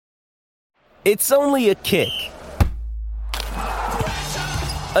It's only a kick,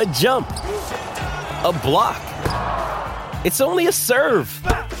 a jump, a block. It's only a serve.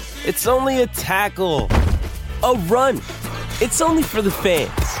 It's only a tackle, a run. It's only for the fans.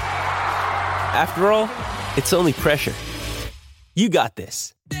 After all, it's only pressure. You got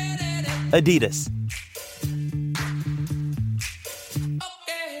this. Adidas.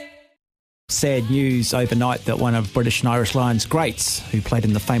 Sad news overnight that one of British and Irish Lions greats, who played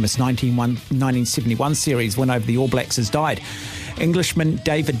in the famous 1971 series, went over the All Blacks, has died. Englishman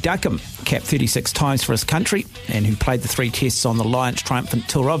David Duckham, capped 36 times for his country and who played the 3 tests on the Lions' triumphant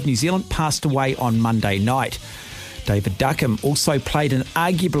tour of New Zealand, passed away on Monday night. David Duckham also played in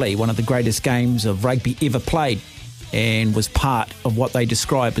arguably one of the greatest games of rugby ever played and was part of what they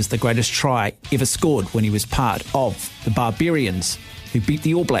describe as the greatest try ever scored when he was part of the Barbarians, who beat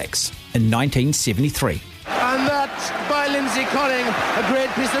the All Blacks in 1973. And that by Lindsay Colling, a great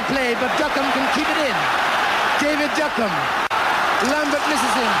piece of play, but Duckham can keep it in. David Duckham, Lambert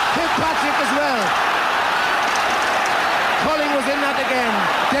misses him, Kilpatrick as well. Colling was in that again.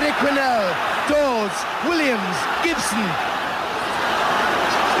 Derek Quinnell, Dawes, Williams, Gibson,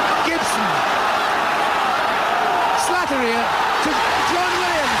 Slattery to John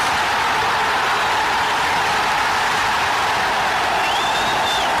Williams.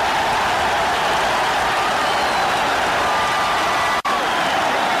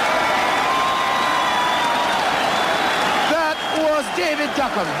 David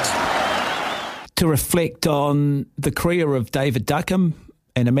Duckham. To reflect on the career of David Duckham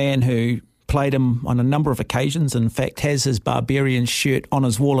and a man who played him on a number of occasions, in fact has his Barbarian shirt on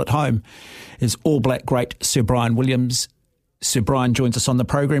his wall at home, is All Black great Sir Brian Williams. Sir Brian joins us on the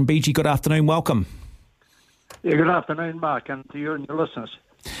program. BG, good afternoon, welcome. Yeah, good afternoon, Mark, and to you and your listeners.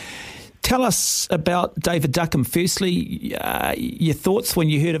 Tell us about David Duckham. Firstly, your thoughts when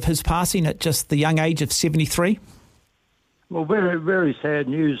you heard of his passing at just the young age of 73? Well, very, very sad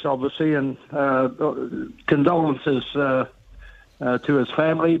news, obviously, and condolences to his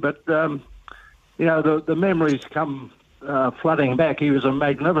family. But, the memories come flooding back. He was a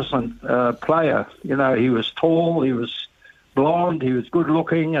magnificent player. You know, he was tall, he was blonde, he was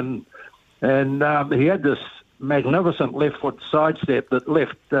good-looking, and he had this magnificent left-foot sidestep that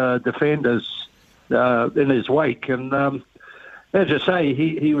left defenders in his wake. And as I say,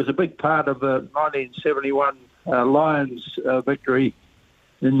 he was a big part of the 1971 Lions victory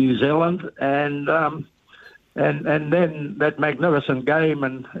in New Zealand, and then that magnificent game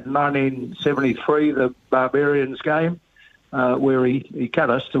in 1973, the Barbarians game, where he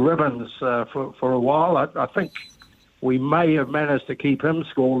cut us to ribbons for a while. I think we may have managed to keep him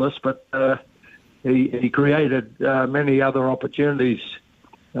scoreless, but he created many other opportunities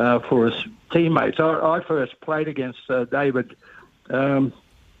for his teammates. I first played against David.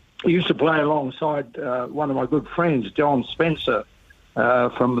 I used to play alongside one of my good friends, John Spencer,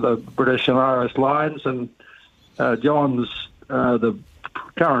 from the British and Irish Lions, and John's the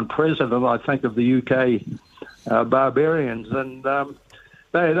current president, I think, of the UK Barbarians, and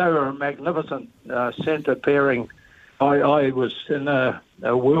they were a magnificent centre pairing. I was in a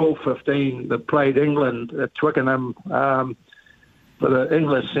World 15 that played England at Twickenham for the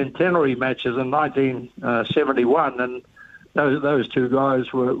English centenary matches in 1971, and those two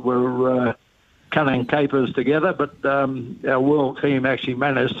guys were cunning capers together, but our world team actually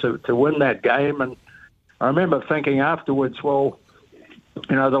managed to win that game. And I remember thinking afterwards, well,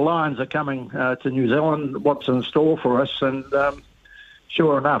 the Lions are coming to New Zealand, what's in store for us? And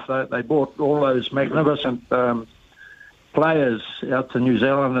sure enough, they brought all those magnificent players out to New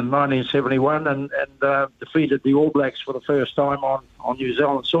Zealand in 1971 and defeated the All Blacks for the first time on New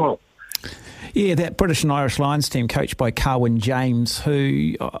Zealand soil. Yeah, that British and Irish Lions team coached by Carwyn James,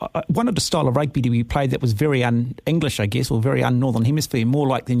 who wanted a style of rugby to be played that was very un-English, I guess, or very un-Northern Hemisphere, more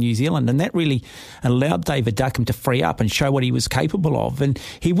like the New Zealand. And that really allowed David Duckham to free up and show what he was capable of. And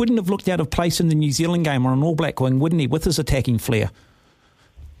he wouldn't have looked out of place in the New Zealand game on an All Black wing, wouldn't he, with his attacking flair?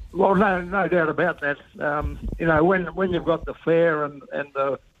 Well, no doubt about that. When you've got the flair and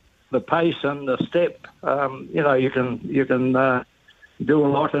the pace and the step, you can do a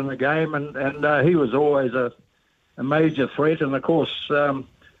lot in the game, and he was always a major threat. And of course,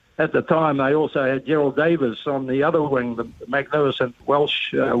 at the time they also had Gerald Davis on the other wing, the magnificent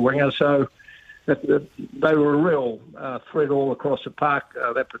Welsh winger. So they were a real threat all across the park,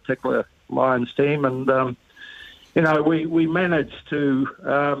 that particular Lions team. And we managed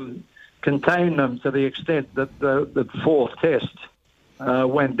to contain them to the extent that the fourth test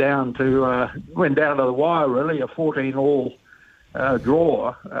went down to the wire, really, a 14-all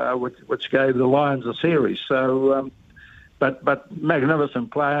draw, which gave the Lions a series. So but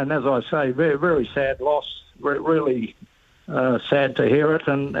magnificent player, and as I say, very, very sad loss. Really sad to hear it,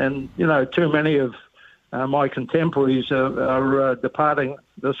 and too many of my contemporaries are departing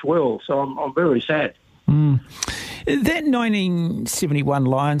this world, so I'm very sad. That 1971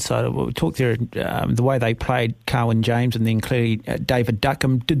 Lions side, we talked there, the way they played Carwyn James and then clearly David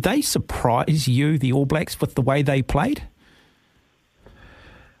Duckham, did they surprise you, the All Blacks, with the way they played?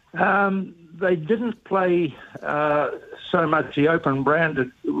 They didn't play so much the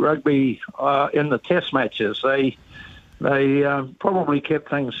open-branded rugby in the test matches. They probably kept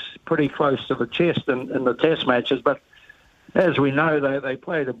things pretty close to the chest in the test matches, but as we know, they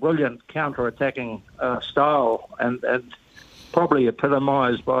played a brilliant counter-attacking style and probably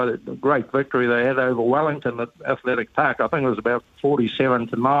epitomised by the great victory they had over Wellington at Athletic Park. I think it was about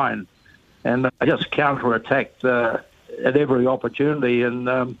 47-9, and they just counter-attacked at every opportunity. And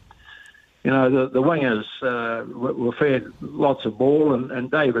the wingers were fed lots of ball,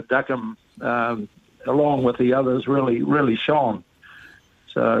 and David Duckham, along with the others, really shone.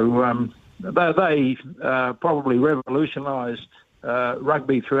 So they probably revolutionised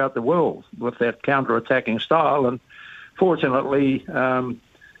rugby throughout the world with that counter-attacking style, and fortunately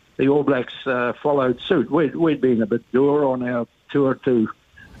the All Blacks followed suit. We'd been a bit dour on our tour to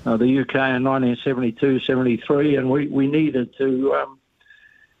the UK in 1972-73, and we needed to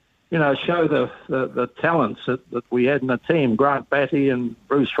show the talents that we had in the team, Grant Batty and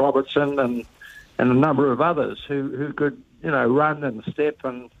Bruce Robertson and a number of others who could run and step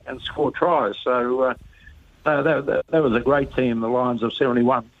and score tries. So that was a great team, the Lions of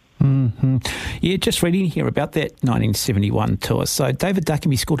 71. Mm-hmm. Yeah, just reading here about that 1971 tour. So David Duckham,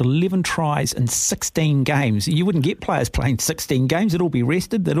 he scored 11 tries in 16 games. You wouldn't get players playing 16 games. They'd all be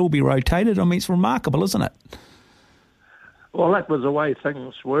rested. They'd all be rotated. I mean, it's remarkable, isn't it? Well, that was the way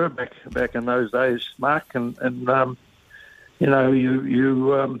things were back in those days, Mark, and it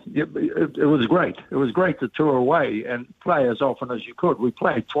was great. It was great to tour away and play as often as you could. We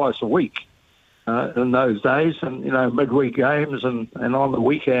played twice a week in those days, and midweek games and on the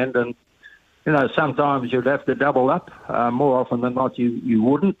weekend, and sometimes you'd have to double up. More often than not, you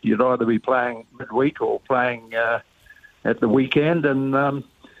wouldn't. You'd either be playing midweek or playing at the weekend, and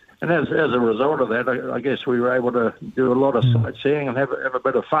as a result of that, I guess we were able to do a lot of sightseeing and have a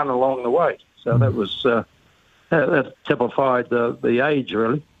bit of fun along the way. So that was. That typified the age,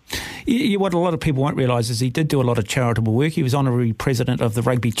 really. What a lot of people won't realise is he did do a lot of charitable work. He was honorary president of the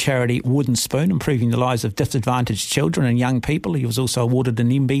rugby charity Wooden Spoon, improving the lives of disadvantaged children and young people. He was also awarded an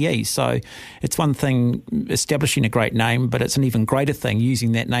MBE. So it's one thing establishing a great name, but it's an even greater thing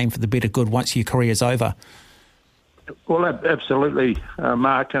using that name for the better good once your career's over. Well, absolutely,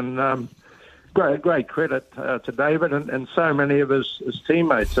 Mark, and great credit to David and so many of his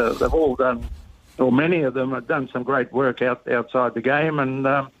teammates. They've all done, or many of them have done some great work outside the game, and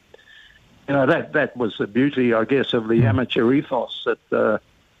that was the beauty, I guess, of the amateur ethos. That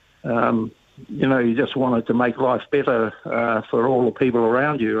you just wanted to make life better for all the people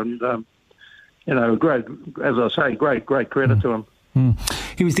around you, and great, as I say, great credit to him.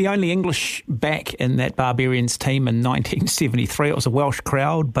 He was the only English back in that Barbarians team in 1973. It was a Welsh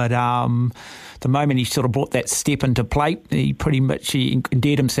crowd, but the moment he sort of brought that step into play, he pretty much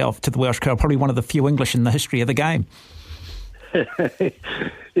endeared himself to the Welsh crowd, probably one of the few English in the history of the game.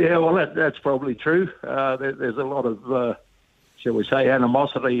 Yeah, well, that's probably true. There's a lot of, shall we say,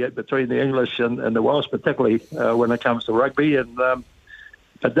 animosity between the English and the Welsh, particularly when it comes to rugby. And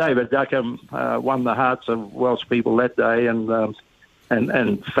but David Duckham won the hearts of Welsh people that day,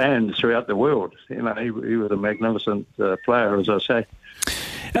 and fans throughout the world. He was a magnificent player, as I say.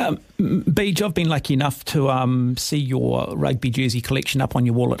 Beej, I've been lucky enough to see your rugby jersey collection up on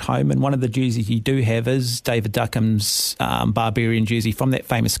your wall at home, and one of the jerseys you do have is David Duckham's Barbarian jersey from that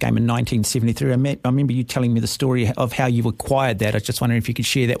famous game in 1973. I remember you telling me the story of how you acquired that. I was just wondering if you could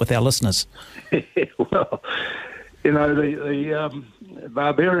share that with our listeners. Well, the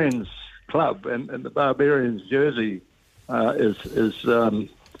Barbarians Club and the Barbarians jersey is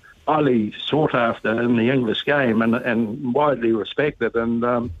highly sought after in the English game and widely respected. And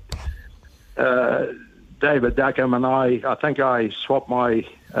David Duckham and I think I swapped my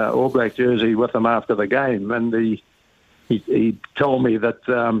All Black jersey with him after the game, and he told me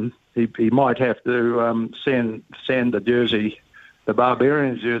that he might have to send the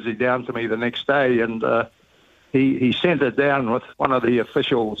Barbarians jersey down to me the next day, and he sent it down with one of the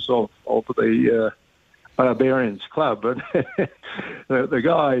officials of the Barbarians Club, and the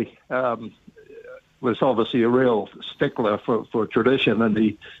guy was obviously a real stickler for tradition, and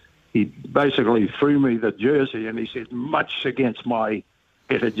he basically threw me the jersey, and he said, much against my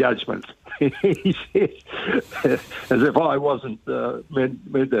better judgment. He said, as if I wasn't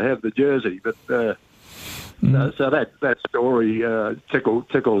meant to have the jersey. But so that story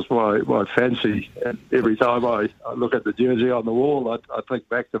tickles my fancy. And every time I look at the jersey on the wall, I think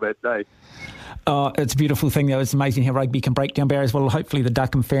back to that day. Oh, it's a beautiful thing, though. It's amazing how rugby can break down barriers. Well, hopefully the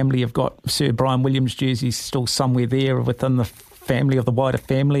Duckham family have got Sir Brian Williams' jerseys still somewhere there within the family of the wider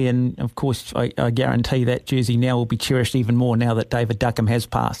family. And, of course, I guarantee that jersey now will be cherished even more now that David Duckham has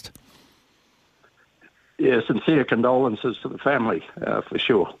passed. Yeah, sincere condolences to the family, for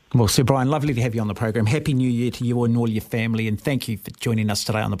sure. Well, Sir Brian, lovely to have you on the program. Happy New Year to you and all your family, and thank you for joining us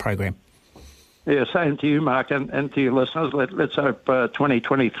today on the program. Yeah, same to you, Mark, and to your listeners. Let's hope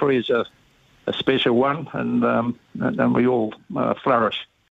 2023 is a special one, and we all flourish.